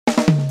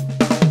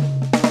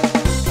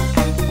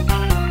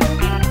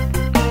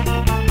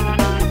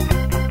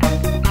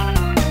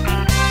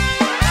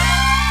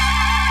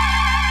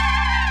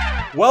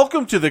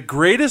Welcome to the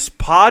greatest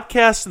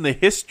podcast in the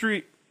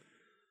history.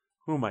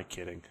 Who am I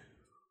kidding?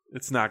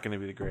 It's not going to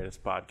be the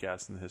greatest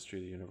podcast in the history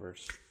of the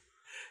universe.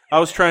 I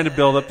was trying to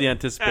build up the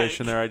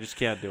anticipation there. I just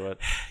can't do it.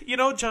 You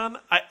know, John,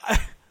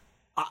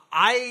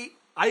 I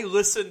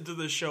listen to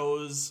the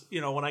shows,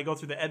 you know, when I go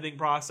through the editing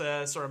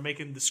process or I'm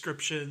making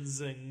descriptions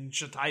and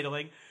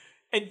titling,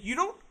 and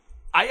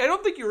I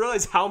don't think you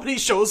realize how many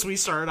shows we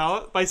start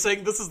out by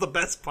saying this is the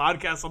best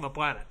podcast on the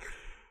planet.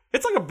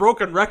 It's like a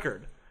broken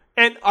record.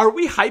 And are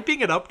we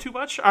hyping it up too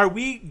much? Are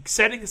we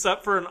setting us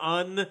up for an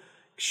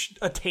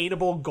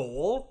unattainable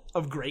goal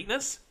of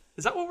greatness?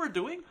 Is that what we're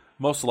doing?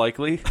 Most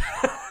likely.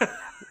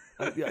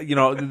 You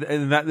know,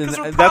 and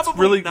we're that's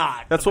really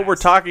not that's what we're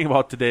talking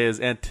about today is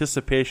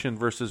anticipation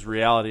versus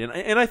reality.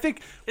 And I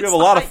think we have a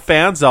the lot of hype.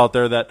 fans out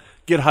there that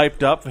get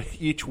hyped up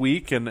each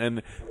week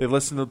and they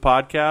listen to the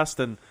podcast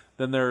and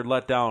then they're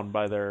let down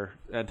by their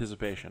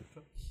anticipation.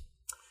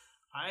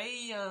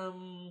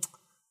 I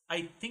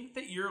think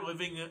that you're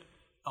living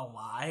a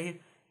lie,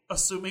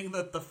 assuming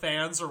that the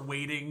fans are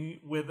waiting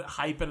with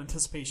hype and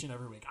anticipation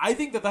every week. I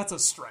think that that's a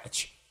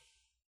stretch.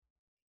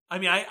 I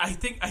mean, I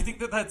think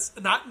that that's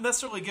not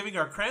necessarily giving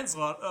our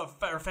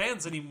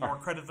fans any more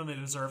credit than they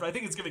deserve. I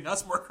think it's giving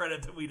us more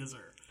credit than we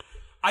deserve.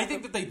 I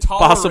think that they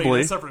tolerate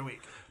us every week.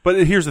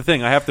 But here's the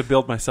thing. I have to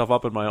build myself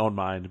up in my own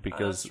mind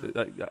because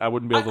I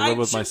wouldn't be able to live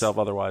with myself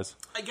otherwise.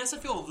 I guess I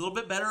feel a little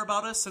bit better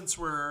about us since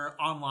we're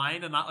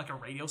online and not like a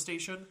radio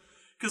station.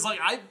 Because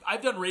like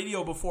I've done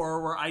radio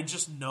before where I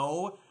just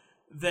know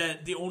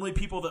that the only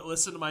people that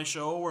listen to my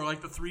show were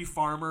like the three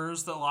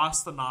farmers that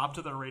lost the knob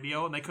to their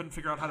radio and they couldn't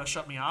figure out how to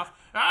shut me off.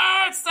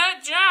 Oh, it's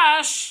that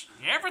Josh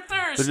every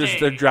Thursday.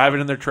 They're driving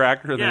in their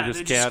tractor and yeah, they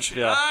just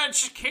can't.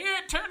 Just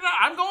can't turn it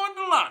on. I'm going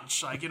to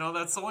lunch. Like, you know,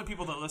 that's the only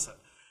people that listen.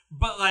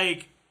 But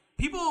like,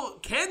 people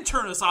can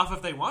turn us off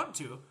if they want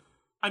to.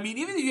 I mean,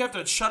 even if you have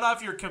to shut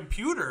off your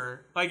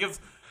computer, like if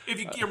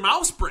your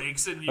mouse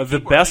breaks and the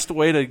best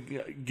way to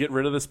get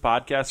rid of this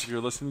podcast, if you're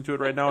listening to it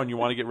right now and you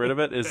want to get rid of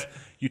it, is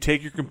you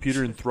take your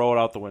computer and throw it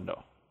out the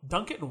window.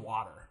 Dunk it in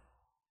water.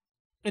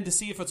 And to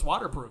see if it's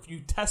waterproof. You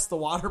test the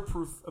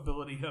waterproof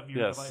ability of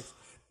your device.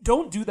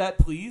 Don't do that,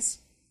 please,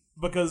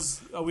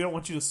 because we don't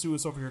want you to sue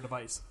us over your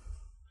device.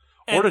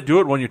 Or to do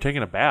it when you're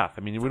taking a bath.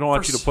 I mean, we don't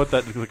want you to put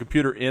the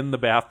computer in the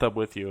bathtub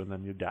with you and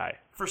then you die.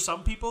 For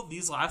some people,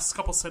 these last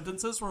couple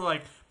sentences were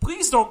like,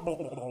 please don't...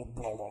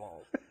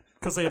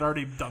 Because they had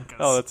already dunked us.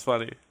 Oh, that's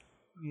funny.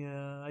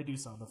 Yeah, I do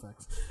sound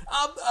effects.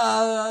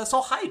 So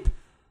hype.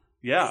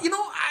 Yeah. You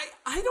know,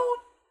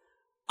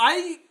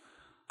 I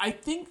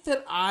think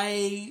that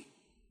I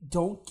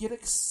don't get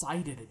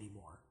excited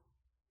anymore.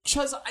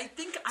 Because I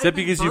think Is that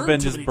because you've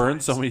been just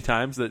burned so many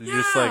times that you're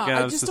just like,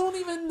 I just don't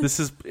even... This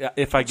is,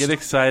 if I get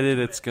excited,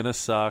 it's going to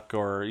suck.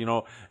 Or, you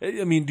know,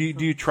 I mean, do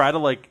you try to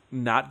like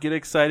not get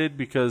excited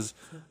because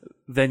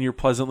then you're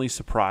pleasantly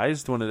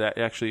surprised when it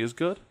actually is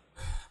good?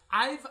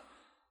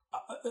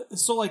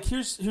 So, like,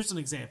 here's an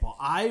example.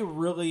 I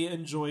really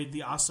enjoyed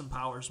the Austin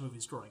Powers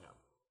movies growing up.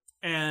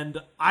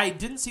 And I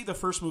didn't see the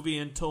first movie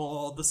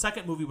until the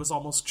second movie was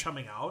almost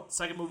coming out.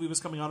 Second movie was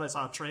coming out. I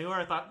saw a trailer.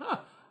 I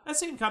thought, that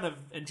seemed kind of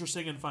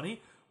interesting and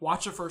funny.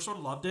 Watched the first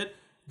one, loved it.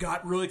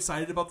 Got really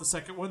excited about the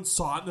second one.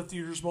 Saw it in the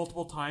theaters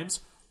multiple times.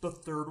 The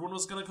third one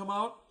was going to come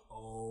out.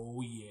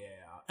 Oh, yeah.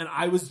 And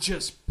I was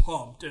just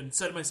pumped and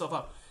setting myself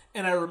up.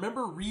 And I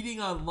remember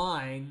reading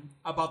online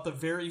about the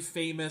very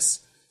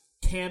famous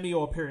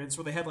cameo appearance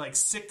where they had like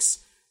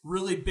 6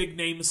 really big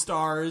name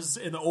stars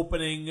in the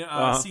opening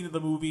scene of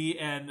the movie,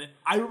 and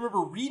I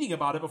remember reading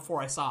about it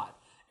before I saw it,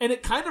 and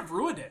it kind of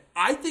ruined it.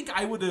 I think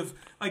I would have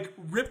like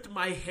ripped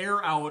my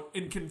hair out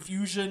in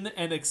confusion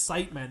and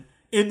excitement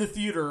in the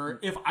theater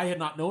if I had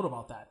not known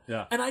about that.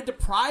 Yeah. And I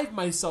deprived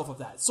myself of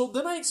that. So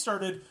then I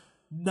started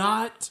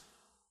not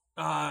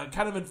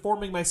kind of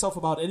informing myself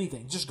about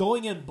anything, just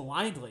going in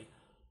blindly.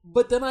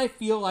 But then I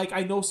feel like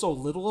I know so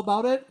little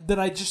about it that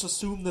I just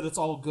assume that it's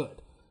all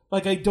good.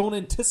 Like, I don't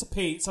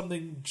anticipate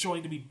something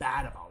going to be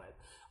bad about it.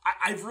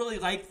 I've really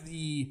liked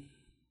the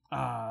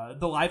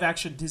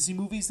live-action Disney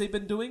movies they've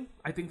been doing.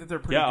 I think that they're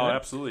pretty good. Yeah,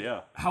 absolutely,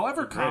 yeah.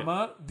 However,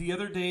 the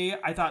other day,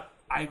 I thought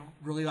I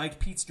really liked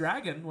Pete's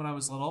Dragon when I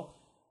was little.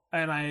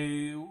 And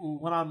I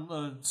went on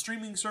a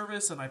streaming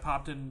service and I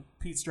popped in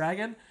Pete's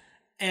Dragon.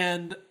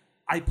 And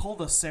I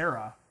pulled a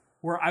Sarah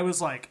where I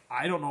was like,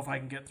 I don't know if I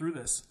can get through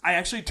this. I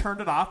actually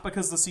turned it off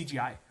because of the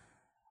CGI.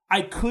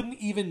 I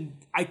couldn't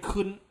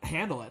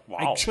handle it. Wow.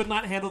 I could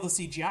not handle the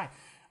CGI.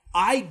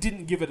 I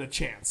didn't give it a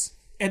chance.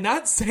 And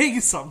that's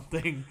saying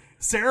something.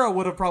 Sarah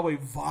would have probably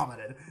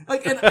vomited.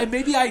 Like, and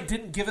maybe I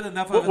didn't give it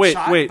enough of a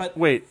shot.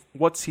 Wait.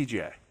 What's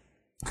CGI?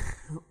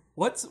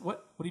 What do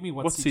you mean,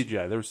 what's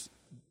CGI?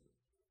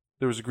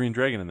 There was a green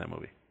dragon in that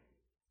movie.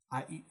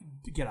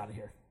 Get out of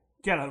here.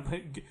 Get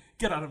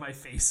out of my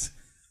face.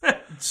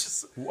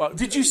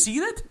 Did you see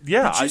that?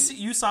 Yeah.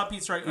 You saw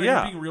Pete's Dragon?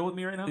 Are you being real with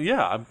me right now?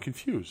 Yeah, I'm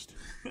confused.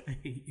 I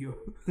hate you.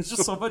 There's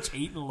just so much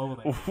hate and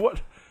loathing.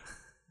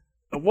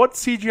 What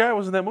CGI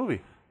was in that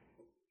movie?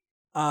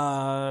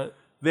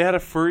 They had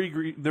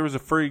there was a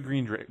furry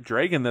green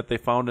dragon that they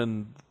found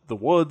in the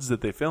woods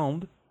that they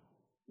filmed.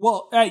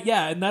 Well,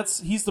 yeah, and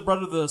he's the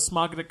brother of the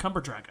Smaug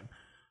Cumberdragon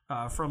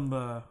from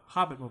the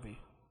Hobbit movie.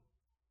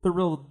 The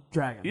real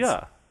dragons.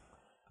 Yeah.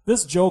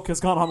 This joke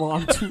has gone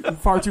on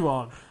far too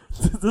long.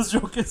 This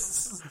joke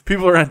is...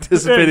 People are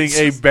anticipating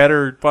a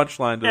better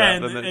punchline to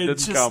that, and it didn't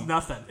just come.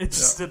 Nothing. It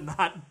just did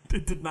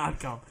not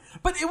come.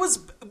 But it was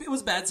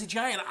bad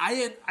CGI, and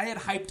I had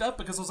hyped up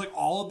because I was like,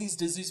 all of these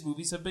Disney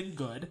movies have been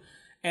good,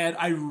 and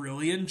I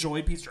really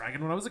enjoyed Pete's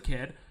Dragon when I was a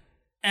kid,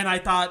 and I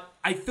thought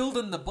I filled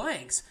in the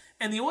blanks,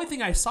 and the only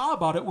thing I saw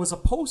about it was a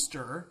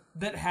poster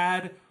that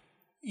had,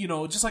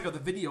 just like the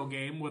video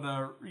game with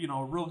a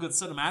real good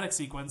cinematic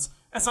sequence.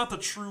 That's not the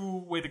true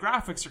way the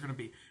graphics are going to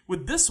be.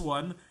 With this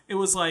one, it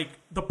was like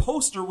the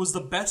poster was the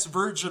best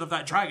version of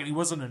that dragon. He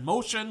wasn't in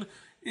motion.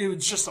 It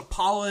was just a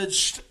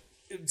polished,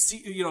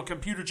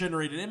 computer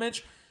generated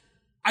image.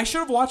 I should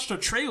have watched a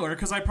trailer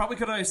because I probably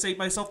could have saved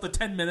myself the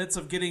 10 minutes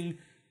of getting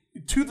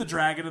to the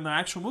dragon in the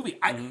actual movie.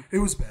 It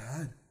was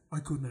bad. I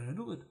couldn't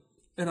handle it.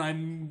 And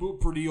I'm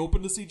pretty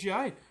open to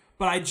CGI.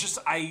 But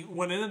I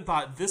went in and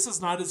thought, this is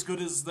not as good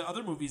as the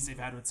other movies they've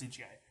had with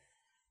CGI.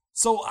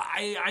 So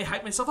I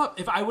hyped myself up.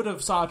 If I would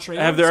have saw a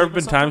trailer... Have there ever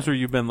been times where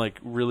you've been like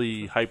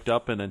really hyped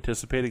up and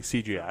anticipating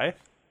CGI?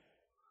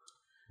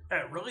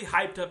 Really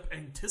hyped up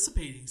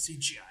anticipating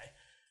CGI?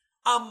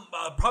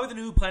 Probably the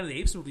new Planet of the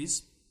Apes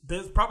movies.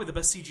 They're probably the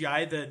best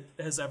CGI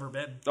that has ever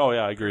been. Oh,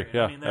 yeah, I agree.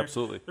 Yeah,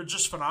 absolutely. They're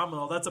just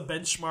phenomenal. That's a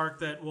benchmark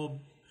that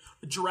will...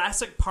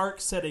 Jurassic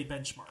Park set a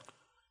benchmark.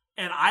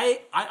 And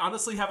I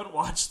honestly haven't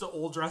watched the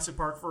old Jurassic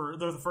Park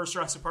the first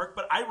Jurassic Park,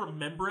 but I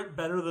remember it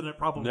better than it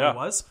probably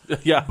was.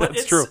 Yeah, but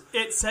that's true.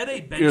 It set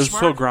a benchmark. It was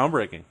so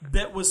groundbreaking.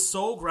 That was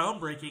so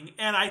groundbreaking,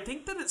 and I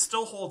think that it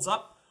still holds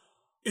up.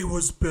 It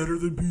was better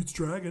than Pete's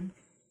Dragon.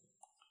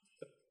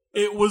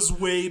 It was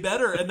way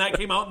better, and that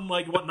came out in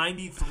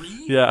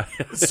 93? Yeah.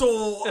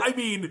 So, I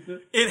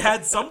mean, it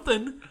had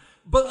something.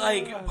 But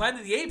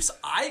Planet of the Apes,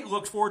 I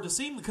looked forward to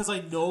seeing because I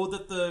know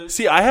that the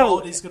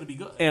quality is going to be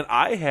good. And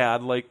I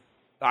had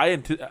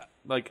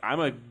I'm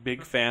a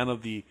big fan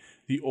of the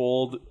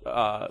old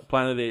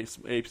Planet of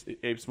the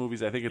Apes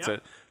movies. I think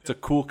it's a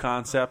cool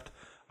concept.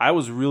 I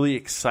was really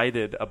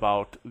excited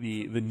about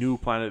the new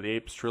Planet of the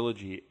Apes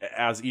trilogy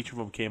as each of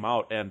them came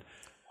out, and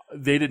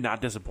they did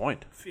not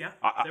disappoint. Yeah,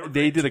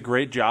 they did a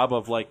great job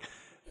of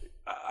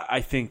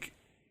I think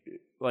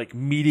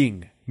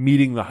meeting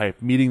the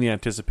hype, meeting the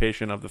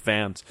anticipation of the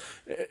fans.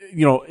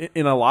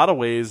 In a lot of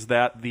ways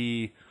that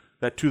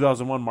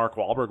 2001 Mark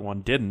Wahlberg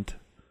one didn't.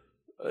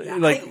 Yeah,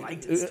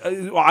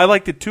 I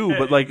liked it too,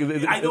 but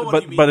I know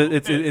what you mean.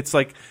 it's it's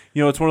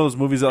one of those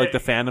movies that the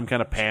fandom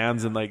kind of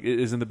pans and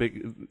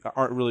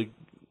aren't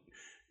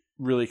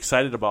really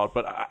excited about.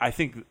 But I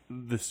think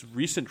this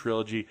recent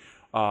trilogy,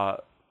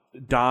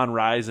 Dawn,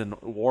 Rise,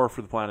 and War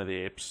for the Planet of the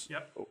Apes,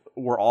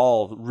 were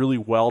all really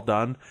well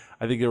done.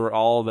 I think they were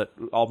all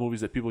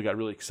movies that people got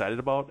really excited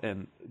about,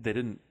 and they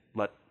didn't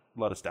let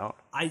us down.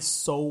 I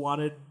so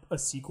wanted a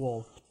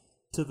sequel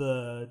to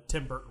the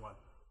Tim Burton one.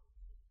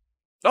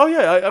 Oh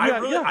yeah,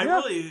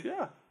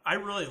 I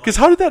really because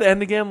how did that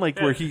end again?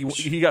 Where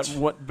he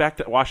got back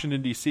to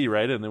Washington D.C.,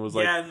 right? And there was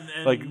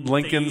and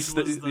Lincoln's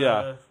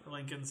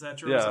Lincoln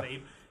Center was an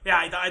ape.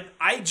 Yeah,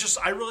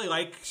 I really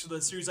like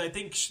the series. I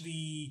think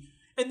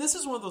and this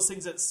is one of those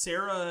things that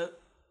Sarah.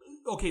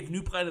 Okay, the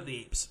new Planet of the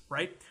Apes,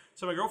 right?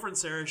 So my girlfriend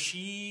Sarah,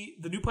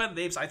 the new Planet of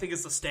the Apes, I think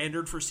is the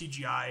standard for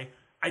CGI.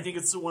 I think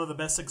it's one of the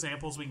best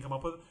examples we can come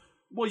up with.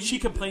 Well, she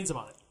complains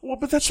about it. Well,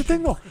 but that's the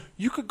thing, though.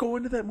 You could go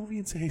into that movie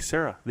and say, "Hey,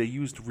 Sarah, they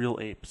used real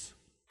apes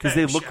because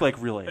they look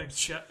like real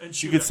apes."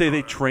 You could say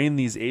they trained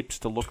these apes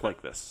to look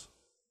like this.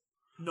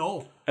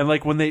 No. And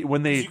when they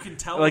you can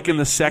tell in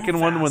the second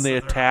one when they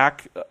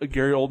attack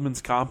Gary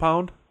Oldman's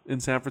compound in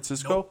San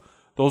Francisco,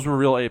 those were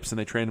real apes, and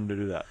they trained them to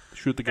do that,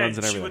 shoot the guns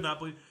and everything. She would not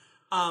believe.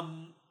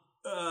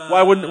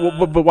 Why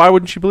wouldn't? But why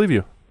wouldn't she believe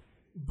you?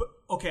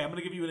 Okay, I'm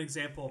going to give you an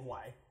example of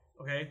why.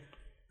 Okay.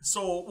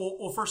 So,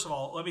 well, first of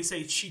all, let me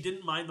say she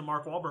didn't mind the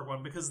Mark Wahlberg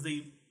one because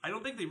I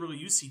don't think they really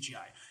use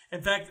CGI.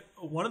 In fact,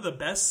 one of the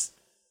best,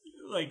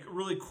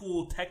 really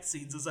cool tech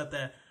scenes is at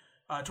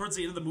towards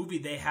the end of the movie,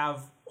 they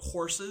have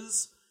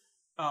horses,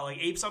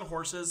 apes on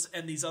horses,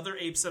 and these other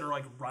apes that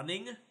are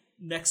running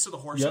next to the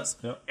horses,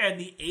 and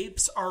the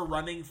apes are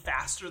running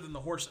faster than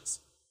the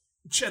horses,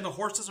 and the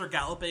horses are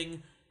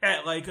galloping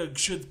at a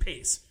good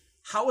pace.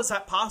 How is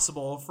that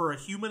possible for a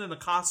human in a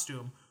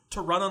costume to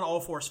run on all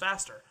fours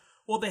faster?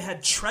 Well, they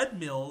had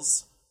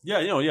treadmills. They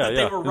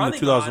were running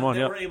in the 2001, on.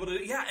 They were able to,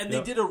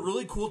 they did a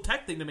really cool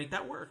tech thing to make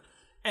that work.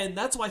 And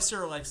that's why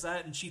Sarah likes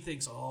that, and she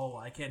thinks,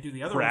 I can't do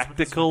the other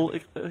practical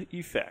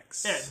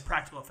effects. Yeah, the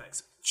practical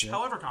effects. Yeah.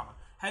 However,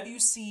 have you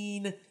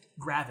seen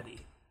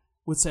Gravity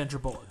with Sandra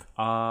Bullock?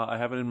 I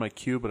have it in my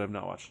queue, but I've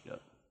not watched it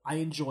yet. I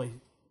enjoy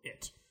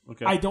it.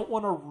 Okay. I don't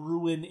want to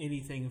ruin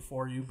anything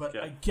for you, but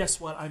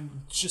guess what? I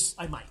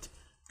might.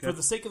 Okay. For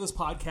the sake of this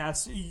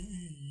podcast,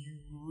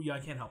 I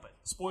can't help it.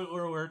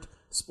 Spoiler alert.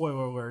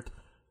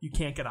 You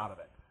can't get out of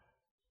it.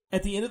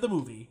 At the end of the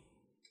movie,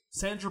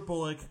 Sandra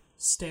Bullock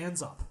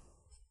stands up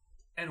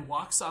and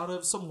walks out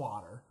of some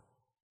water,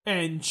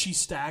 and she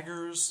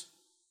staggers,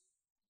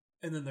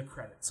 and then the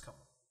credits come.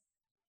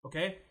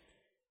 Okay?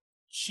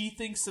 She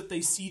thinks that they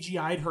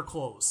CGI'd her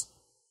clothes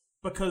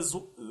because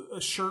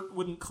a shirt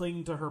wouldn't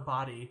cling to her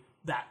body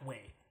that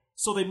way.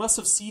 So they must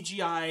have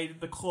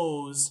CGI'd the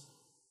clothes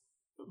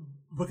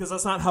because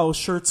that's not how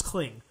shirts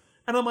cling.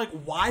 And I'm like,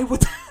 why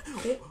would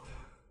they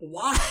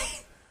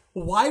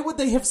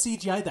have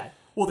CGI'd that?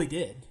 Well, they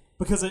did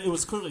because it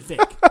was clearly fake.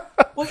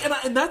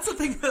 And that's the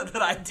thing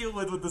that I deal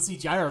with the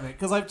CGI argument,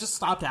 because I've just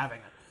stopped having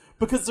it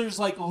because there's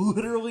like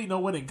literally no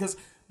winning. Because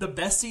the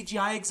best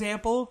CGI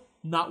example,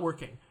 not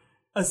working.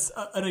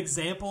 An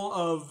example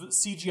of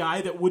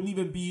CGI that wouldn't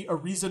even be a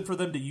reason for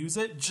them to use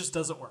it just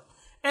doesn't work.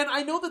 And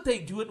I know that they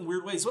do it in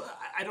weird ways.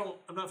 I'm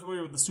not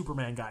familiar with the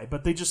Superman guy,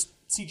 but they just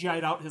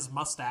CGI'd out his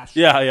mustache.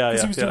 Yeah.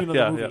 Because he was doing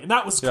another movie. And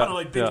that was kind of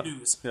like big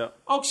news. Yeah.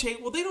 Okay,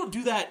 well, they don't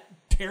do that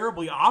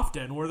terribly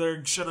often where they're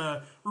going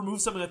to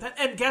remove something like that.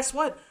 And guess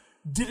what?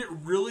 Did it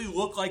really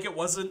look like it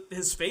wasn't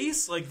his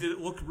face? Like, did it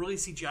look really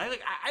CGI?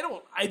 Like,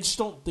 I just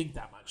don't think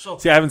that much. So,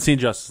 see, I haven't seen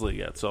Justice League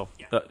yet, so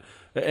yeah.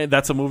 And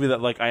that's a movie that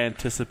like I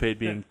anticipate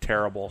being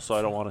terrible, so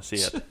I don't want to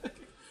see it.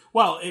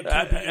 Well, it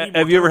could be any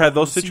have you ever had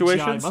those CGI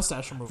situations?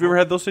 mustache removal. Have you ever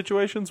had those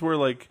situations where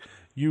like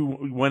you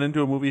went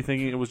into a movie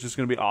thinking it was just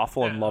going to be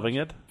awful and loving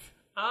it?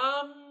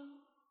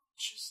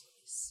 Just let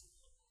me see.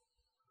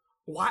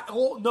 Why?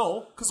 Oh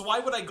no, because why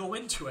would I go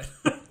into it?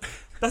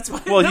 That's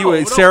why.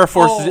 Well, Sarah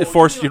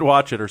forced you to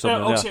watch it or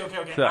something.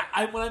 Okay.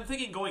 Yeah. When I'm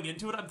thinking going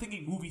into it, I'm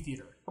thinking movie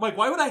theater. I'm like,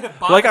 why would I have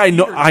bought? Like I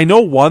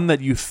know one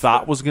that you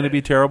thought was going to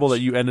be terrible that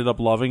you ended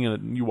up loving,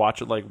 and you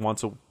watch it like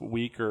once a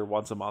week or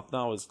once a month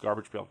now. Is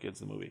Garbage Pail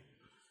Kids the movie?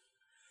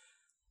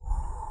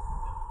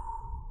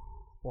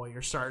 Boy,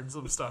 you're starting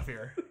some stuff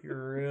here.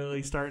 You're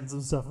really starting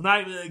some stuff. I'm not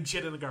even like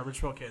shit in the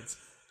Garbage Pail Kids.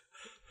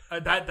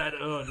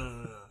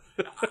 No.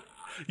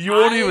 You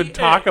won't even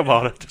talk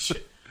about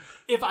it.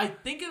 If I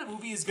think a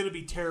movie is going to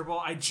be terrible,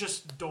 I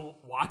just don't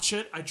watch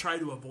it. I try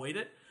to avoid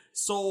it.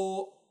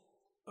 So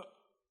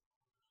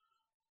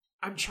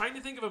I'm trying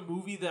to think of a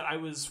movie that I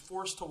was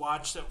forced to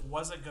watch that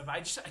wasn't good.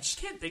 I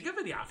just can't think of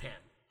any offhand.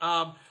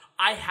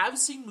 I have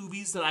seen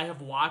movies that I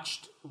have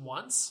watched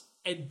once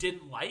and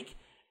didn't like,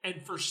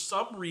 and for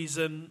some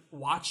reason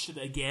watched it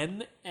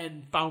again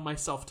and found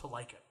myself to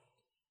like it.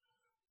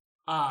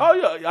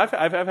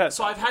 I've had.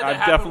 So I've had that I've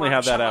happen. definitely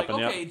had that happen.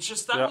 Like, okay,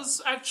 that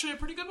was actually a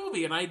pretty good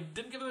movie, and I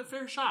didn't give it a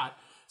fair shot.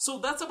 So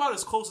that's about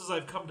as close as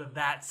I've come to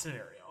that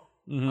scenario.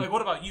 Mm-hmm. Like,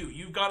 what about you?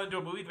 You've gone into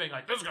a movie thinking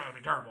like, this is going to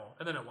be terrible,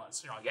 and then it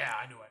was. You're like, yeah,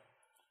 I knew it.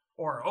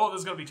 Or, oh, this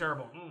is going to be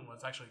terrible.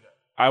 It's actually good.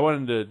 I went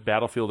into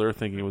Battlefield Earth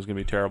thinking it was going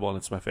to be terrible, and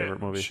it's my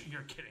favorite movie.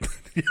 You're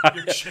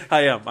kidding.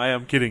 I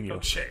am kidding you.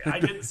 Okay, I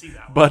didn't see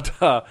that one.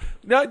 But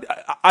no,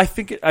 I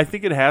think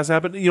it has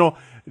happened. You know,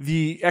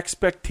 the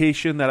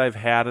expectation that I've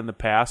had in the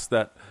past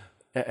that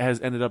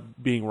has ended up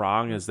being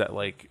wrong is that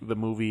like the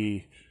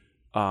movie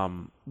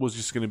was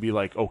just going to be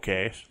like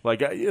okay.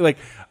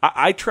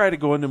 I try to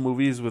go into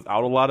movies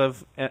without a lot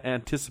of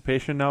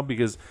anticipation now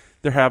because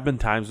there have been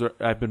times where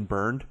I've been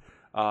burned.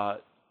 I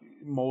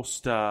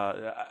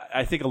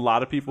think a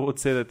lot of people would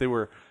say that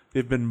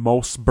they've been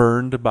most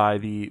burned by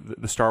the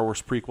Star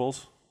Wars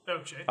prequels.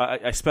 Okay.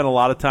 I spent a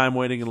lot of time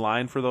waiting in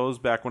line for those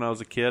back when I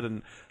was a kid,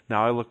 and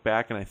now I look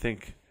back and I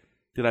think,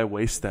 did I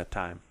waste that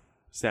time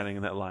standing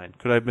in that line?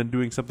 Could I have been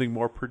doing something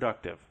more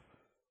productive?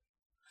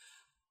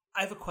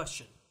 I have a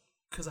question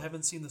because I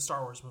haven't seen the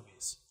Star Wars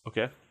movies.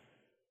 Okay.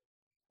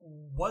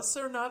 Was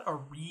there not a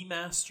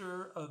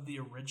remaster of the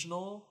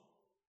original?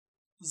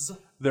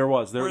 There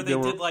was. Where they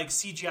did like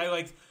CGI,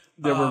 like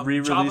there were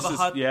re-releases.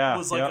 Jabba the Hutt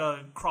was like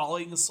a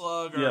crawling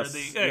slug, or yes,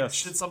 they did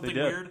something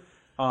they did. weird.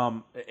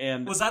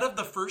 And was that of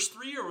the first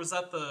three, or was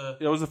that the?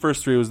 It was the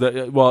first three.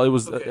 It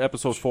was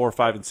episodes 4,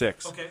 5, and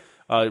 6. Okay.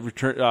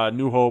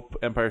 New Hope,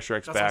 Empire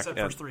Strikes That's Back. What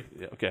I said, first three.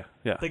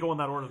 Yeah. They go in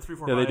that order. 3,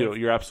 4, 5. Yeah, they do.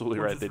 You're absolutely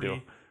right. They 3,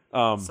 do. 7, 9.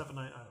 I don't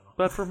know.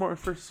 But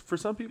for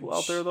some people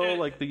out there though,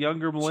 like the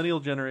younger millennial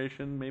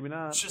generation, maybe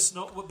not. Just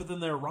no, but then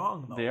they're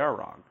wrong. Though. They are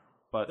wrong.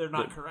 But they're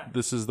not correct.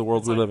 This is the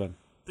world we live in.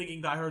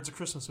 Thinking Die Hard's a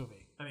Christmas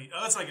movie. I mean,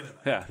 let's not get into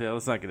that. Yeah,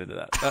 let's not get into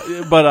that.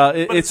 But but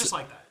it's just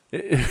like that.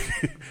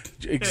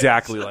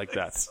 Exactly like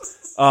that.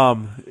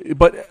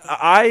 But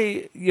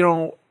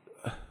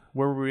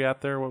where were we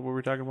at there? What were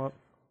we talking about?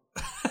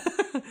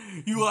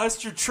 You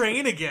lost your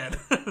train again.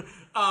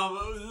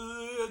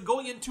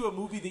 Going into a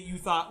movie that you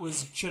thought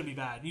shouldn't be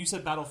bad. You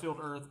said Battlefield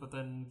Earth, but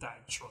then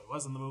that surely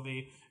wasn't the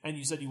movie. And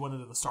you said you went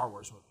into the Star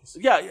Wars movies.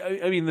 Yeah,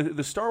 I mean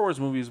the Star Wars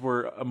movies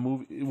were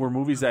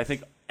movies that I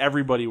think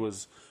everybody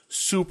was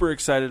super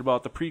excited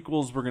about. The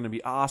prequels were going to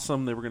be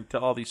awesome. They were going to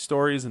tell all these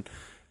stories, and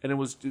it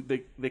was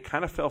they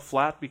kind of fell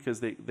flat because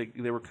they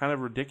were kind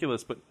of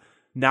ridiculous. But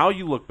now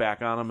you look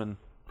back on them, and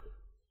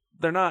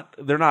they're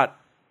not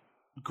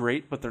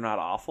great, but they're not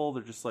awful.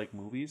 They're just like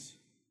movies.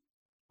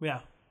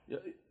 Yeah,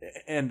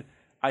 and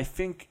I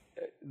think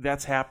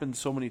that's happened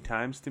so many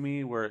times to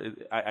me where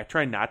I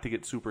try not to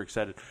get super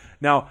excited.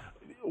 Now,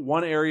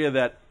 one area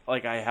that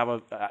I have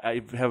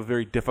a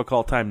very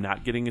difficult time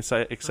not getting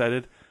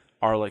excited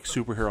are like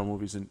superhero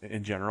movies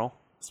in general,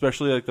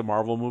 especially like the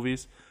Marvel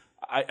movies.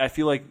 I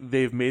feel like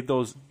they've made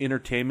those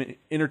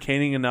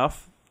entertaining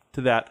enough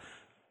to that,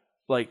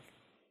 like,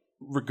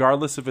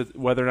 regardless of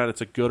whether or not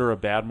it's a good or a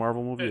bad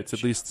Marvel movie, it's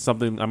at least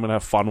something I'm going to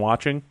have fun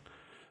watching.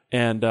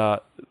 And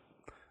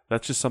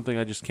that's just something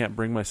I just can't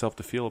bring myself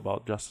to feel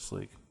about Justice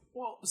League.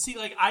 Well, see,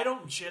 like, I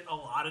don't get a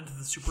lot into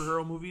the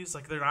superhero movies.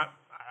 Like, they're not.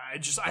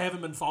 I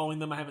haven't been following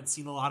them. I haven't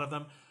seen a lot of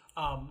them.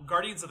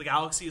 Guardians of the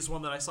Galaxy is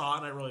one that I saw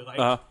and I really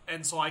liked,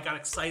 and so I got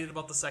excited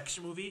about the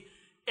second movie.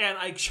 And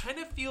I kind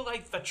of feel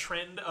like the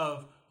trend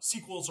of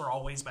sequels are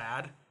always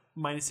bad,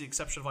 minus the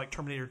exception of like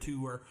Terminator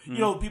 2, or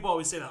people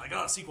always say that, like,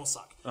 oh, sequels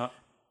suck.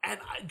 And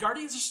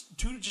Guardians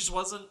 2 just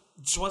wasn't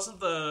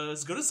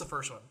as good as the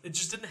first one. It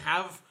just didn't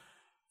have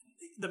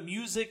the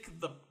music,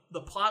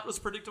 the plot was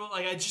predictable.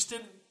 Like, I just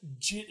didn't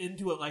get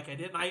into it like I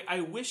did. And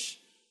I wish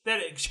that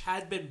it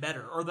had been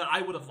better, or that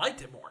I would have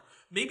liked it more.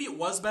 Maybe it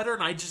was better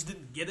and I just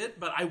didn't get it,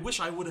 but I wish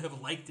I would have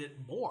liked it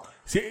more.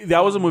 See,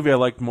 that was a movie I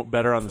liked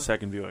better on the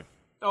second viewing.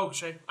 Oh,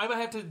 Shay, I might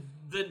have to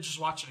then just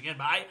watch it again.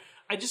 But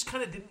I just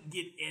kind of didn't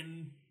get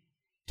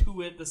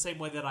into it the same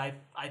way that I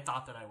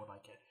thought that I would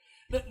like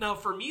it. Now,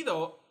 for me,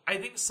 though, I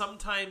think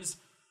sometimes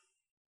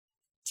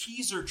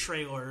teaser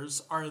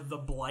trailers are the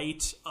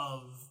blight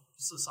of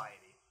society.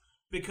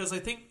 Because I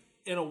think,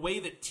 in a way,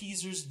 that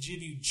teasers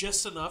give you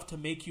just enough to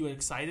make you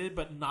excited,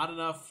 but not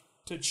enough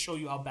to show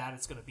you how bad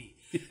it's going to be.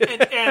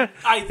 And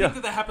I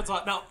think that happens a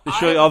lot. Now, they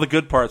show you all the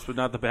good parts, but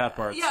not the bad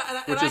parts.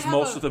 Yeah, which is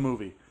most of the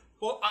movie.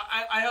 Well,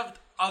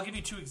 I'll give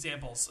you two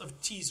examples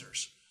of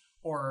teasers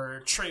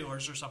or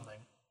trailers or something.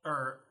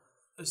 Or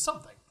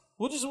something.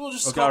 We'll just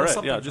okay, call all it right.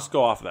 something. Yeah, just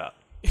go off that.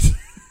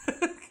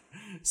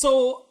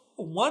 So,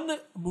 one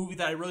movie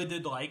that I really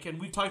did like, and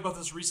we've talked about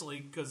this recently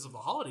because of the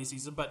holiday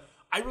season, but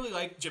I really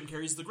like Jim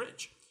Carrey's The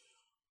Grinch.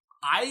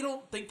 I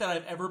don't think that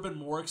I've ever been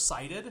more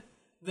excited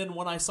than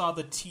when I saw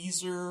the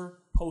teaser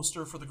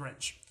poster for The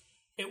Grinch.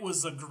 It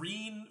was a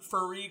green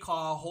furry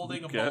claw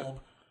holding a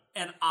bulb,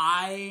 and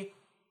I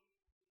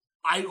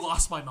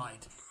lost my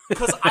mind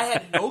because I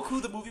had no clue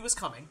the movie was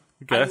coming.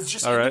 Okay. I was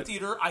just in the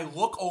theater. I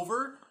look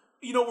over,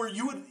 where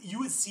you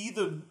would see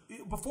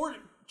before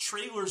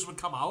trailers would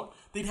come out,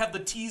 they'd have the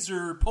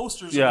teaser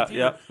posters in the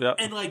theater. Yeah.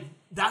 And like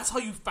that's how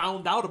you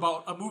found out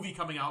about a movie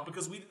coming out,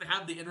 because we didn't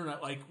have the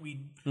internet like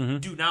we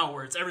do now,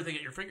 where it's everything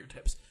at your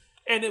fingertips.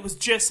 And it was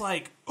just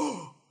like,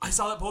 oh, I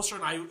saw that poster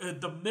and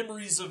the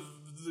memories of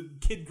the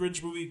Kid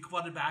Grinch movie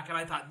flooded back, and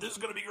I thought, this is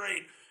going to be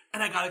great.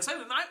 And I got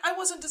excited, and I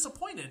wasn't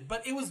disappointed,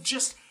 but it was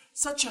just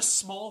such a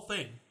small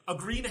thing. A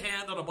green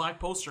hand on a black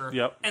poster,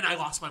 and I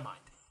lost my mind.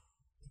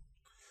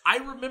 I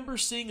remember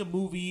seeing a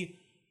movie,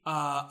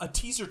 a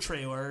teaser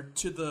trailer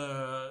to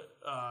the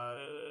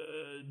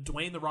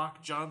Dwayne "The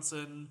Rock"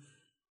 Johnson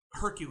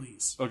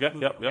Hercules. Okay,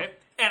 movie,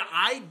 yep. And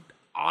I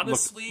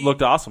honestly...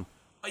 Looked awesome.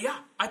 Yeah,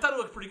 I thought it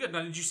looked pretty good.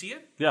 Now, did you see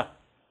it? Yeah.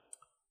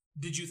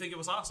 Did you think it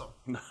was awesome?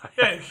 No,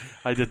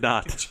 I did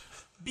not.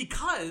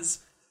 Because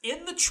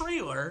in the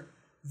trailer,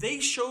 they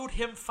showed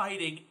him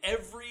fighting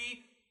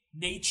every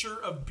nature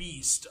of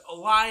beast, a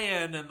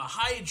lion and the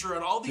Hydra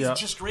and all these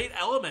just great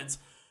elements.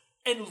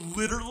 And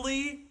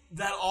literally,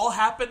 that all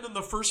happened in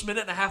the first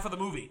minute and a half of the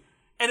movie.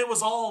 And it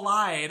was all a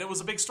lie, and it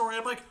was a big story.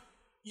 I'm like,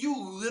 you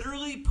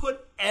literally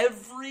put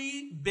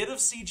every bit of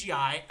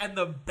CGI and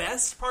the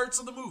best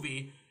parts of the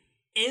movie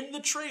in the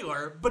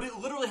trailer, but it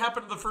literally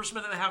happened in the first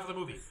minute and a half of the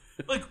movie.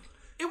 Like,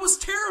 it was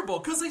terrible,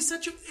 because they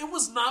said it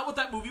was not what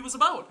that movie was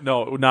about.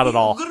 No, not at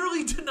all.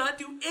 Literally did not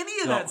do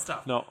any of that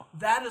stuff. No.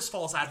 That is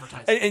false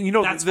advertising.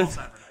 And that's false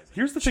advertising.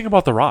 Here's the thing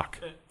about The Rock.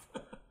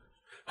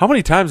 How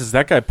many times has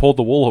that guy pulled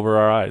the wool over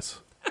our eyes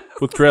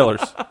with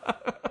trailers?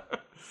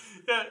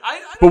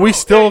 I but we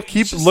still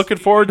keep looking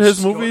forward to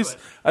his movies.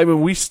 I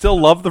mean, we still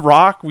love The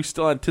Rock. We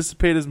still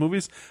anticipate his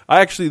movies.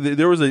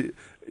 There was a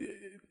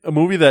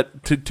movie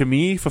that, to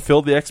me,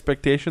 fulfilled the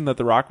expectation that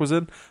The Rock was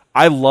in.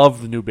 I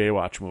love the new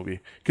Baywatch movie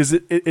because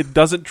it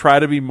doesn't try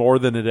to be more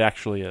than it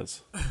actually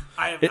is.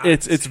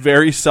 It's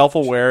very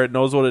self-aware. It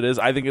knows what it is.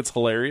 I think it's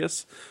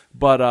hilarious.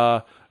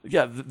 But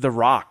The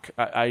Rock,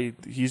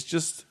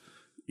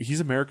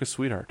 he's America's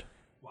sweetheart.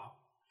 Wow.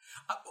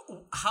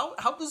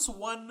 How does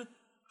one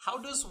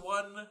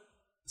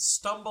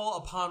stumble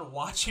upon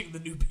watching the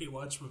new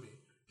Baywatch movie?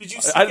 Did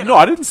you see it? No,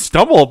 I didn't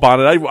stumble upon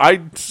it.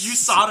 You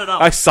sought it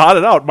out. I sought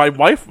it out. My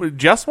wife,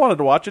 Jess, wanted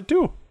to watch it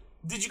too.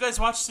 Did you guys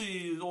watch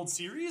the old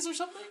series or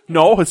something?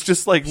 No, it's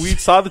just like we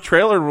saw the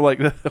trailer and we're like,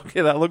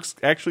 okay, that looks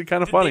actually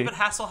kind of funny. David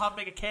Hasselhoff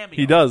make a cameo?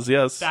 He does,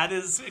 yes. That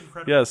is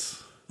incredible.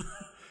 Yes.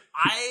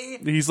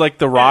 He's like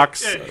The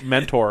Rock's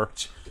mentor.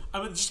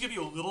 I'm going to just give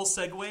you a little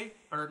segue,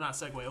 or not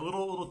segue, a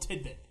little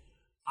tidbit.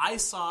 I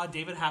saw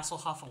David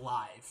Hasselhoff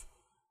live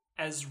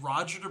as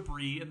Roger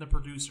Debris and the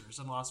Producers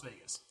in Las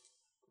Vegas.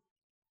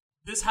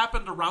 This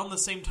happened around the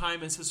same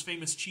time as his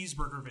famous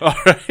cheeseburger video. All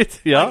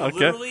right, yeah, okay.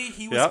 Literally,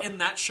 he was in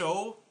that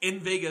show in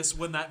Vegas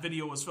when that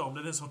video was filmed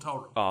in his hotel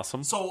room.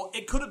 Awesome. So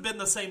it could have been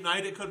the same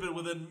night. It could have been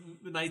within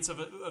the nights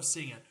of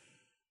seeing it.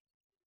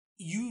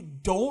 you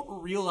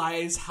don't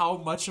realize how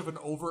much of an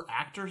over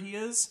actor he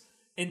is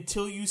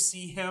until you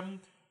see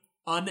him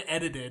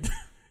unedited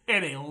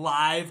in a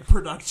live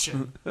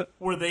production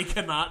where they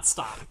cannot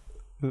stop.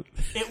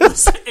 It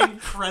was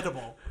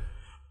incredible.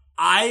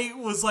 I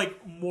was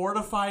like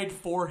mortified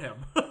for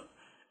him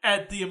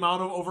at the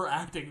amount of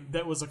overacting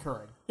that was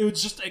occurring. It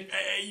was just,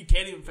 you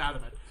can't even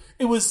fathom it.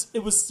 It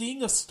was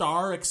seeing a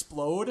star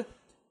explode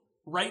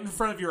right in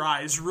front of your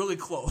eyes, really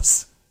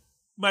close.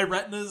 My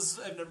retinas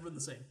have never been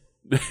the same.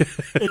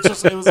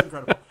 It was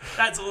incredible.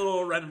 That's a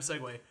little random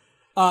segue.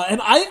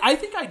 And I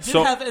think I did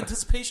have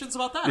anticipations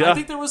about that. Yeah. I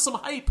think there was some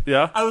hype.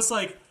 Yeah. I was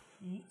like,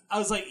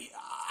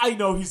 I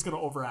know he's going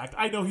to overact.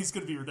 I know he's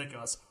going to be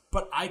ridiculous.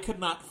 But I could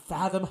not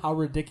fathom how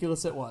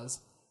ridiculous it was.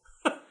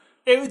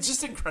 It was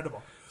just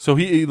incredible. So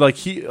he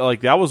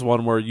that was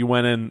one where you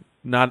went in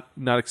not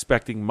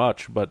expecting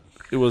much, but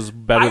it was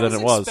better than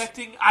it was.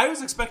 I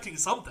was expecting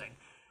something,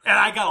 and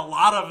I got a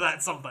lot of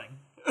that something.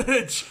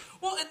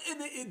 Well,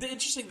 and the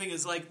interesting thing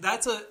is, like,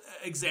 that's an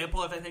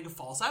example of, I think, of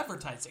false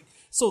advertising.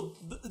 So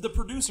the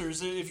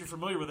producers, if you're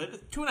familiar with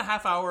it,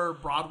 2.5 hour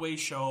Broadway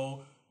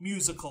show,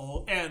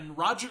 musical, and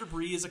Roger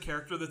Debris is a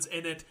character that's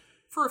in it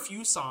for a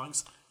few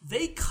songs.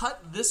 They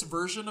cut this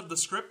version of the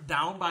script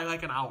down by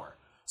like an hour.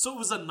 So it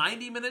was a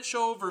 90-minute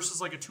show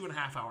versus like a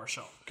 2.5 hour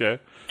show.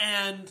 Okay.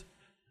 And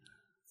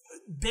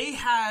they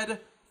had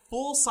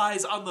full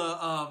size on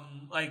the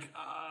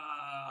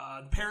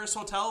Paris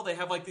Hotel. They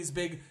have like these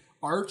big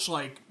arch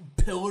like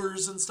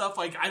pillars and stuff.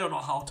 Like, I don't know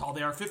how tall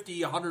they are,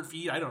 50, 100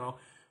 feet. I don't know.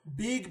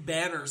 Big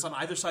banners on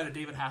either side of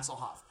David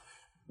Hasselhoff.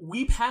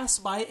 We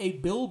passed by a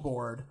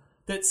billboard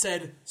that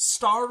said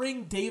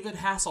starring David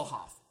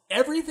Hasselhoff.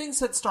 Everything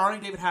said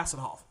starring David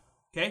Hasselhoff.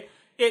 Okay?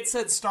 It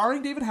said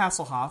starring David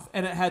Hasselhoff,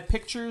 and it had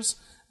pictures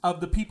of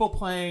the people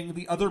playing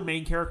the other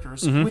main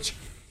characters, which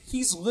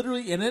he's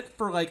literally in it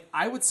for, like,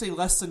 I would say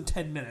less than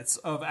 10 minutes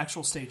of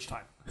actual stage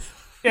time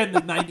in the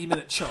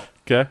 90-minute show.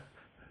 Okay.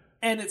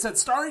 And it said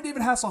starring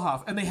David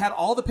Hasselhoff, and they had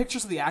all the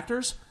pictures of the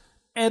actors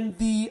and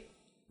the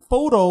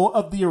photo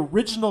of the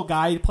original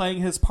guy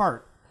playing his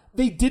part.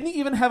 They didn't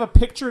even have a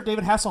picture of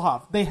David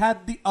Hasselhoff. They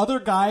had the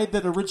other guy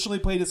that originally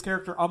played his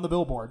character on the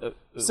billboard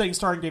saying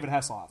starring David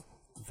Hasselhoff.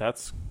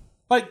 That's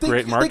like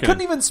great marketing. They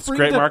couldn't even spring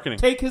to marketing.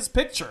 Take his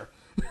picture.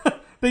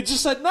 They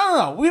just said,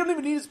 no, we don't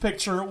even need his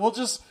picture. We'll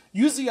just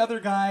use the other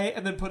guy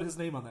and then put his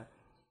name on there.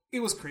 It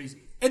was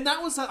crazy. And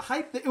that was that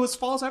hype. It was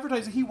false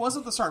advertising. He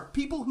wasn't the star.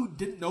 People who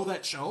didn't know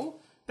that show,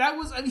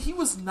 he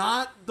was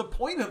not the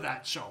point of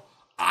that show.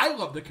 I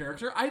love the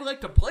character. I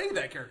like to play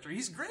that character.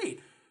 He's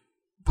great.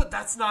 But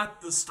that's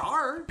not the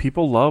star.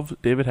 People love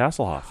David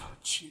Hasselhoff.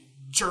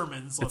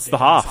 Germans love It's David the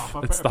Hoff.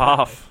 Hasselhoff. It's the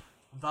Hoff.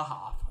 The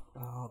Hoff.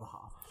 Oh, the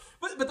Hoff.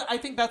 But I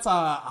think that's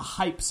a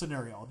hype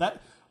scenario.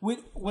 That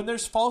when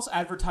there's false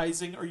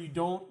advertising or you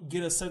don't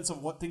get a sense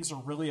of what things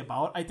are really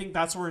about, I think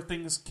that's where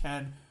things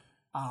can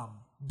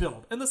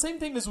build. And the same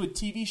thing is with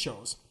TV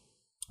shows.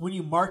 When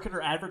you market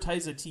or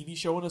advertise a TV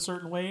show in a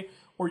certain way,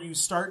 or you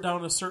start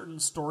down a certain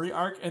story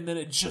arc and then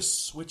it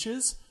just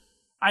switches,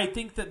 I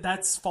think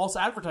that's false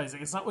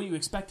advertising. It's not what you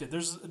expected.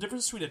 There's a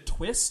difference between a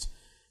twist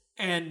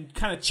and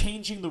kind of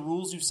changing the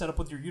rules you've set up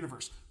with your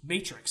universe.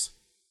 Matrix.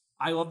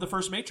 I love the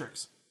first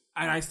Matrix.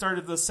 And I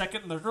started the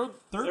second and the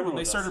third one.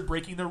 They started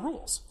breaking their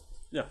rules.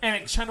 Yeah. And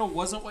it kind of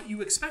wasn't what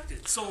you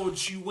expected. So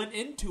you went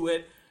into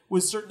it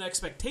with certain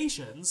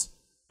expectations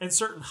and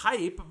certain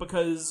hype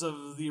because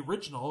of the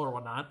original or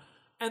whatnot,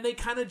 and they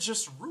kind of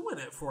just ruin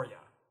it for you.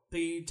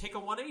 They take a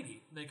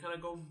 180. They kind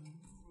of go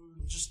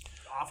just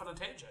off on a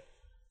tangent.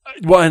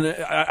 Well, and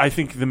I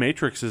think The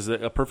Matrix is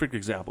a perfect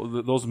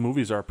example. Those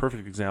movies are a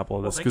perfect example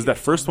of this because that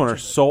first one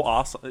is so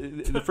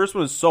awesome. The first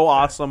one is so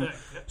awesome,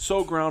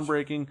 so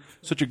groundbreaking,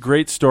 such a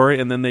great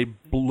story, and then they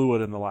blew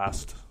it in the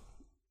last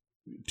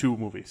two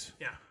movies.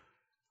 Yeah.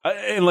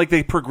 And like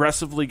they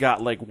progressively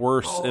got like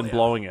worse in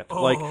blowing it.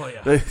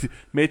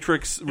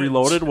 Matrix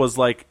Reloaded was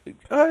like it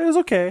was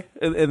okay,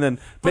 and then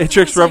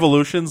Matrix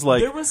Revolutions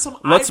like there was some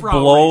let's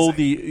blow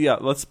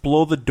let's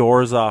blow the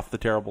doors off the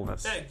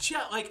terribleness.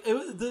 Yeah, like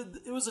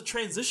it was a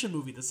transition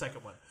movie. The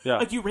second one, yeah,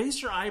 like you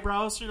raised your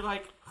eyebrows, you're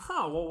like,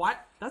 well, why?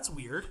 That's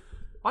weird.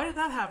 Why did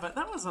that happen?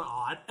 That wasn't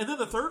odd. And then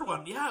the third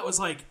one, it was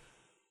like.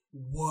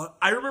 What?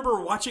 I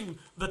remember watching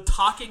the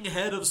talking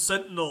head of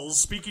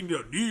Sentinels speaking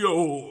to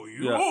Neo.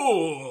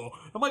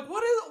 I'm like,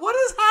 what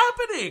is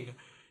happening?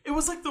 It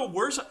was like the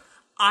worst.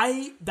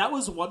 That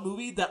was one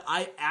movie that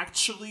I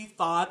actually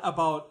thought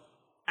about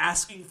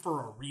asking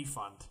for a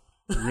refund.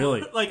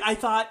 Really? Like I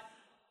thought,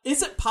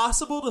 is it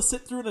possible to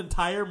sit through an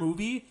entire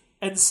movie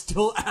and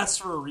still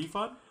ask for a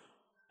refund?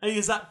 I mean,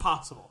 is that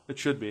possible? It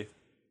should be.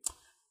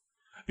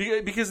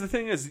 Because the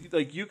thing is,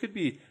 like, you could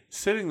be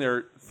sitting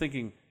there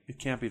thinking, it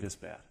can't be this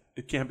bad.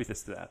 It can't be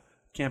this bad.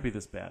 It can't be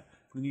this bad.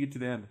 When you get to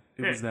the end,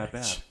 it was that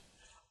bad.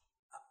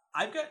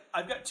 I've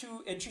got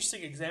two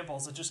interesting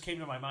examples that just came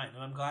to my mind,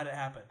 and I'm glad it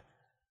happened.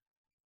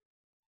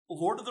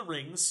 Lord of the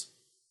Rings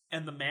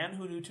and The Man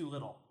Who Knew Too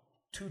Little.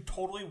 Two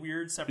totally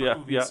weird separate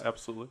movies. Yeah,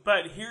 absolutely.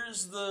 But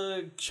here's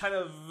the kind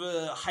of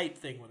hype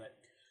thing with it.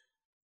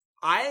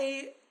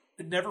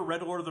 never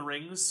read Lord of the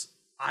Rings.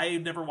 I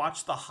never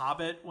watched The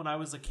Hobbit when I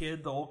was a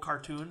kid, the old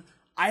cartoon.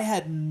 I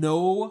had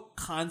no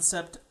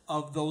concept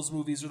of those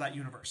movies or that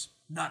universe.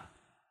 None.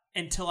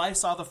 Until I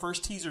saw the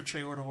first teaser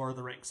trailer to Lord of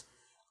the Rings.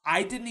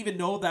 I didn't even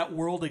know that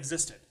world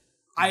existed.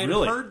 I had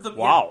heard the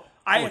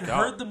I had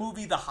heard the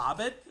movie The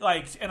Hobbit,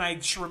 and I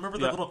remember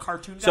the little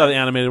cartoon guy. Saw the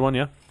animated one,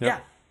 yeah. Yeah,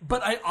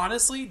 but I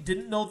honestly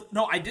didn't know.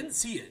 No, I didn't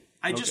see it.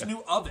 I just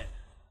knew of it.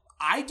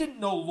 I didn't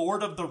know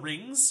Lord of the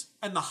Rings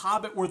and The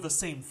Hobbit were the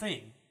same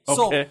thing.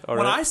 So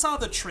when I saw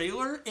the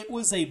trailer, it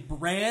was a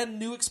brand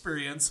new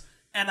experience,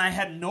 and I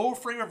had no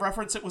frame of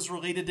reference that was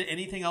related to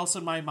anything else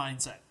in my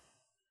mindset.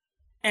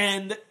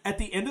 And at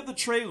the end of the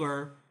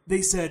trailer,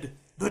 they said,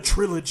 "The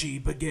trilogy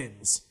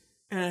begins."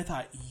 And I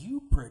thought,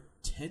 you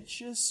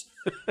pretentious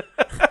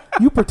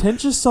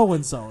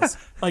so-and-sos.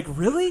 Like,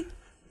 really?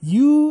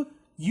 You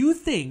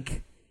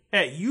think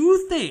that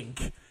you're going to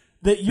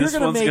make... This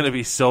one's going to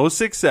be so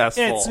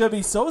successful. It's going to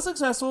be so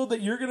successful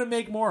that you're going to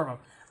make more of them.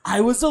 I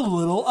was a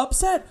little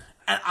upset,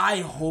 and I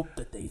hope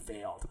that they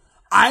failed.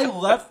 I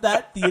left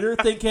that theater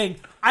thinking,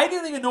 I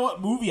didn't even know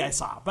what movie I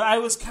saw, but I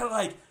was kind of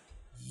like,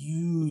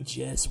 you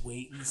just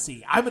wait and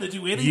see. I'm going to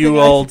do anything.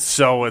 You old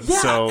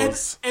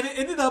so-and-sos. Yeah, and it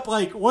ended up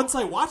once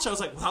I watched it, I was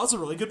like, well, that was a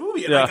really good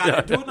movie. And I got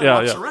into it and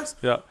I watched the rest.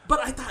 Yeah. But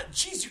I thought,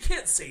 geez, you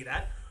can't say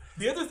that.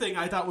 The other thing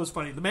I thought was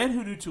funny, The Man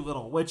Who Knew Too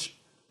Little, which,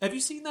 have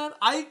you seen that?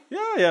 I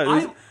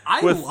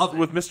love it.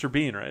 With Mr.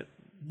 Bean, right?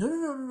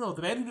 No.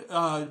 The Man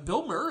Who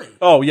Bill Murray.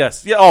 Oh,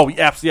 yes. Yeah. Oh,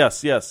 yes.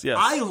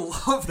 I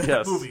love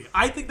that movie.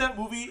 I think that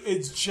movie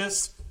is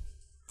just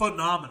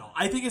phenomenal.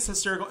 I think it's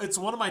hysterical. It's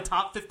one of my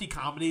top 50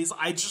 comedies.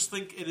 I just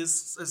think it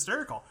is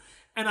hysterical.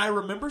 And I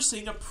remember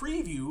seeing a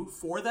preview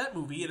for that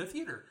movie in a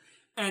theater.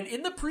 And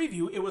in the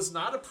preview, it was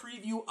not a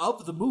preview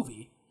of the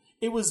movie.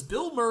 It was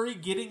Bill Murray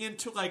getting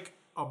into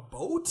a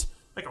boat,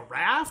 like a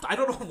raft. I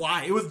don't know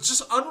why. It was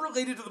just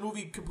unrelated to the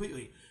movie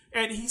completely.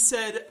 And he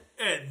said,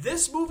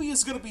 this movie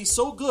is going to be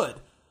so good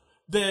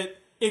that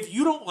if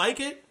you don't like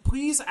it,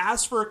 please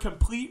ask for a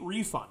complete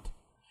refund.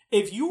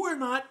 If you are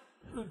not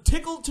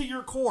tickled to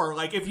your core,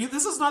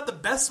 this is not the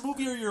best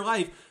movie of your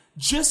life,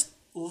 just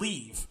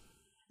leave.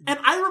 And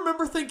I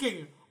remember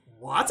thinking,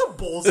 well, that's a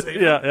bold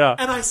statement. Yeah.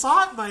 And I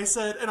saw it and I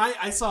said, and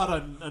I saw it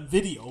on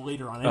video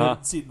later on. I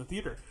didn't see it in the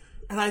theater.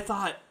 And I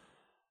thought,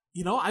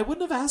 I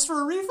wouldn't have asked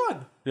for a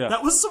refund. Yeah.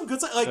 That was some good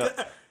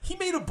stuff. He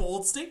made a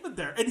bold statement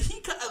there. And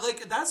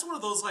that's one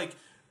of those,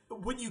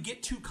 when you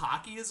get too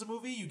cocky as a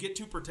movie, you get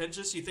too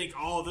pretentious, you think,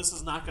 oh, this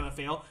is not going to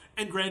fail.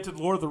 And granted,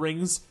 Lord of the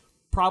Rings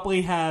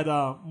probably had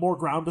more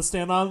ground to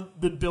stand on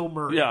than Bill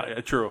Murray.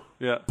 Yeah, true.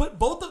 Yeah. But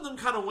both of them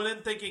kind of went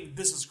in thinking,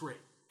 this is great.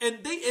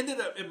 And they ended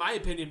up, in my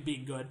opinion,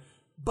 being good.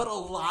 But a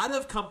lot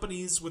of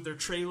companies with their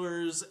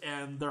trailers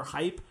and their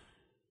hype,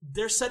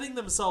 they're setting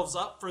themselves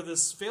up for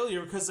this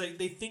failure because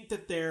they think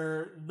that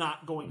they're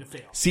not going to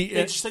fail. They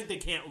just think they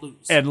can't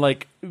lose. And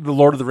the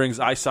Lord of the Rings,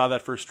 I saw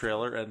that first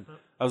trailer and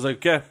I was like,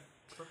 okay,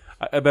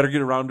 I better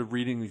get around to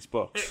reading these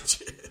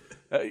books.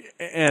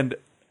 And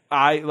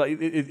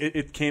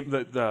it came.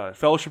 The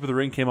Fellowship of the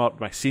Ring came out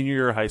my senior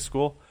year of high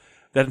school.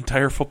 That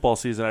entire football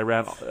season, I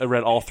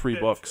read all 3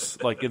 books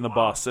in the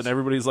bus, and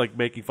everybody's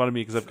making fun of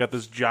me because I've got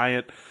this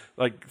giant,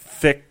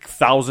 thick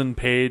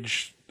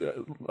 1,000-page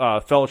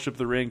Fellowship of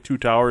the Ring, Two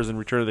Towers, and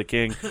Return of the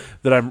King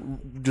that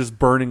I'm just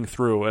burning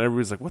through, and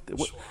everybody's like, "What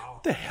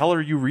the hell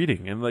are you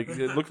reading?" And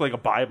it looked like a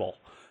Bible,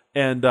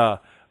 and I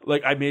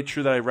made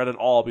sure that I read it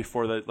all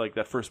before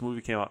that first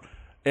movie came out,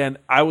 and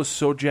I was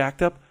so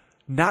jacked up,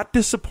 not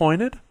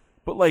disappointed,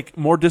 but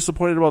more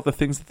disappointed about the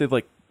things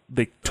that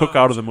they took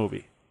out of the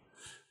movie.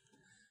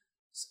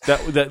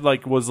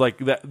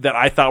 That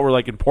I thought were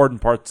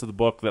important parts of the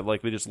book that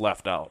they just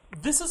left out.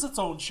 This is its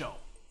own show.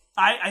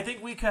 I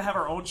think we could have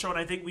our own show, and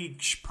I think we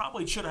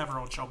probably should have our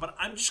own show. But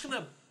I'm just going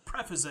to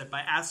preface it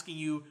by asking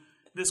you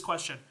this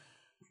question: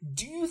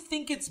 do you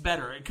think it's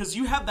better? Because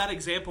you have that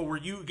example where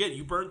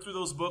you burned through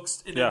those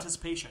books in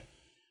anticipation.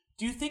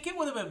 Do you think it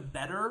would have been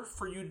better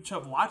for you to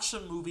have watched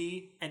the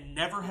movie and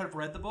never have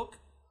read the book,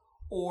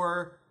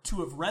 or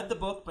to have read the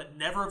book but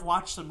never have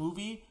watched the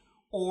movie?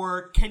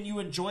 Or can you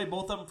enjoy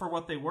both of them for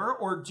what they were?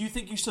 Or do you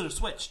think you should have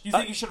switched? Do you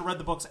think you should have read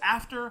the books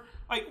after?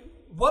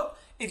 What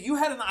if you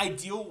had an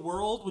ideal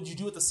world? Would you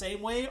do it the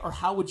same way, or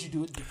how would you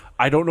do it differently?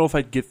 I don't know if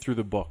I'd get through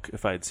the book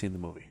if I had seen the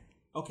movie.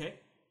 Okay.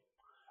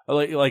 You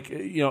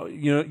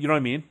know what I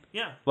mean?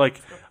 Yeah. I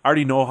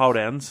already know how it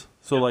ends,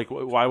 so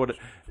why would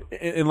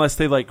it? Unless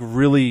they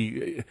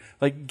really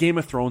Game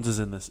of Thrones is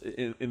in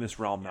this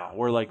realm now,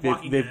 where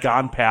they've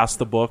gone past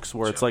the books,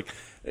 where it's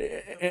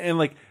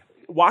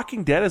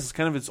Walking Dead is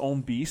kind of its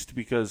own beast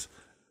because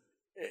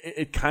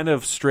it kind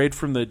of strayed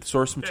from the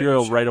source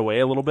material right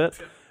away a little bit.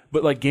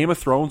 But Game of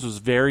Thrones was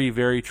very,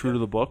 very true to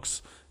the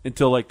books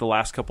until the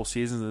last couple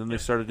seasons, and then they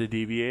started to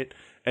deviate.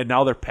 And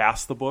now they're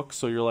past the book,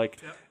 so you're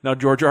now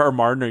George R.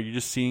 Martin, are you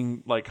just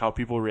seeing how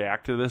people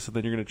react to this, and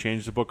then you're going to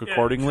change the book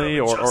accordingly,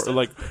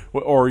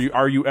 or do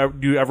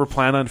you ever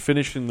plan on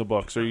finishing the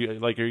books? Are you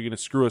going to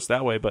screw us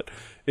that way? But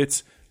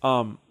it's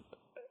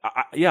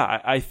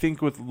I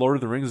think with Lord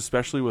of the Rings,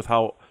 especially with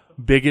how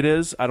big it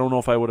is. I don't know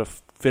if I would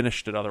have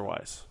finished it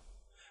otherwise.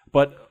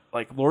 But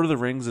like Lord of the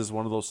Rings is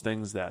one of those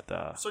things that.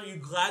 So are you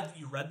glad that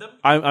you read them?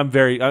 I'm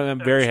very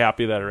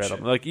happy that I read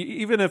them. Like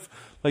even if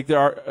like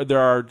there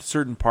are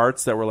certain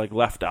parts that were like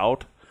left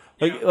out.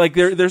 Like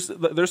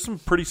there's some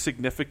pretty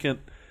significant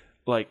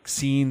like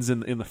scenes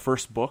in the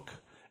first book.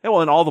 And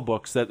well, in all the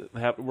books that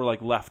were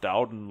like left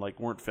out and like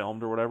weren't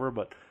filmed or whatever,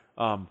 but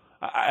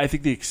I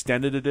think the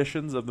extended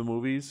editions of the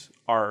movies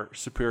are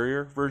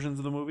superior versions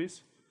of the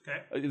movies.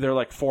 Okay. They're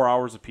like 4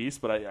 hours apiece,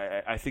 but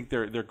I think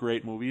they're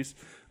great movies.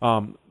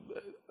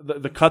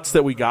 The cuts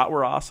that we got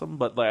were awesome,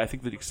 but like I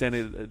think the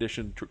extended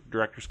edition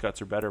director's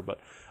cuts are better. But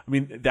I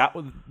mean that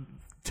was,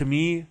 to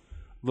me,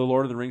 the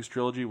Lord of the Rings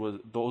trilogy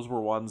those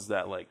were ones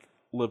that like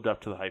lived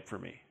up to the hype for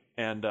me,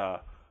 and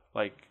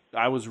like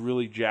I was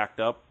really jacked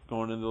up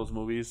going into those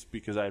movies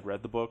because I had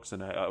read the books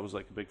and I was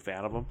like a big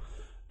fan of them,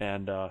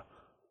 and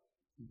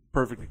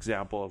perfect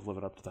example of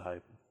living up to the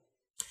hype.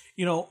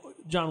 You know,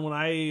 John, when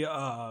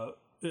I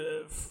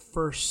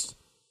first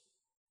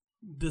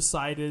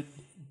decided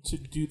to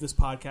do this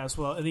podcast,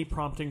 well, any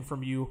prompting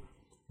from you,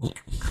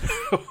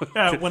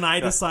 when I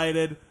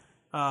decided,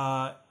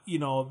 you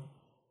know,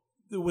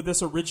 with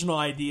this original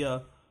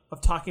idea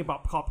of talking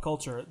about pop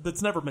culture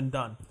that's never been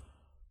done.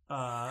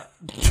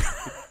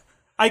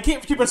 I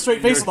can't keep a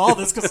straight face with all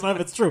this because none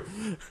of it's true.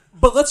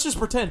 But let's just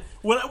pretend.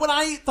 When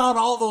I thought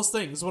all those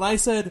things, when I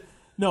said,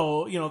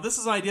 no, you know, this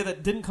is an idea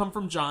that didn't come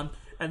from John,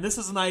 and this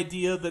is an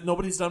idea that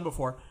nobody's done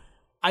before,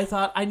 I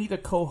thought I need a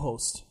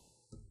co-host.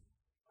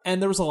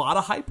 And there was a lot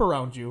of hype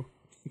around you.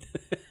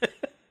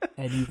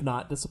 And you've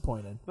not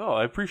disappointed. No,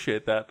 I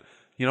appreciate that.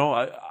 You know,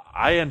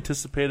 I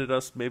anticipated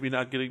us maybe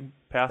not getting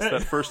past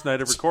that first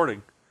night of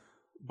recording.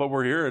 But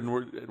we're here and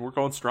we're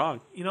going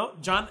strong. You know,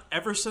 John,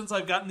 ever since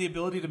I've gotten the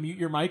ability to mute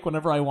your mic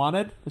whenever I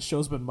wanted, the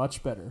show's been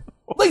much better.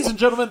 Ladies and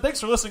gentlemen,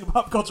 thanks for listening to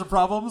Pop Culture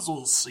Problems.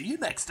 We'll see you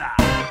next time.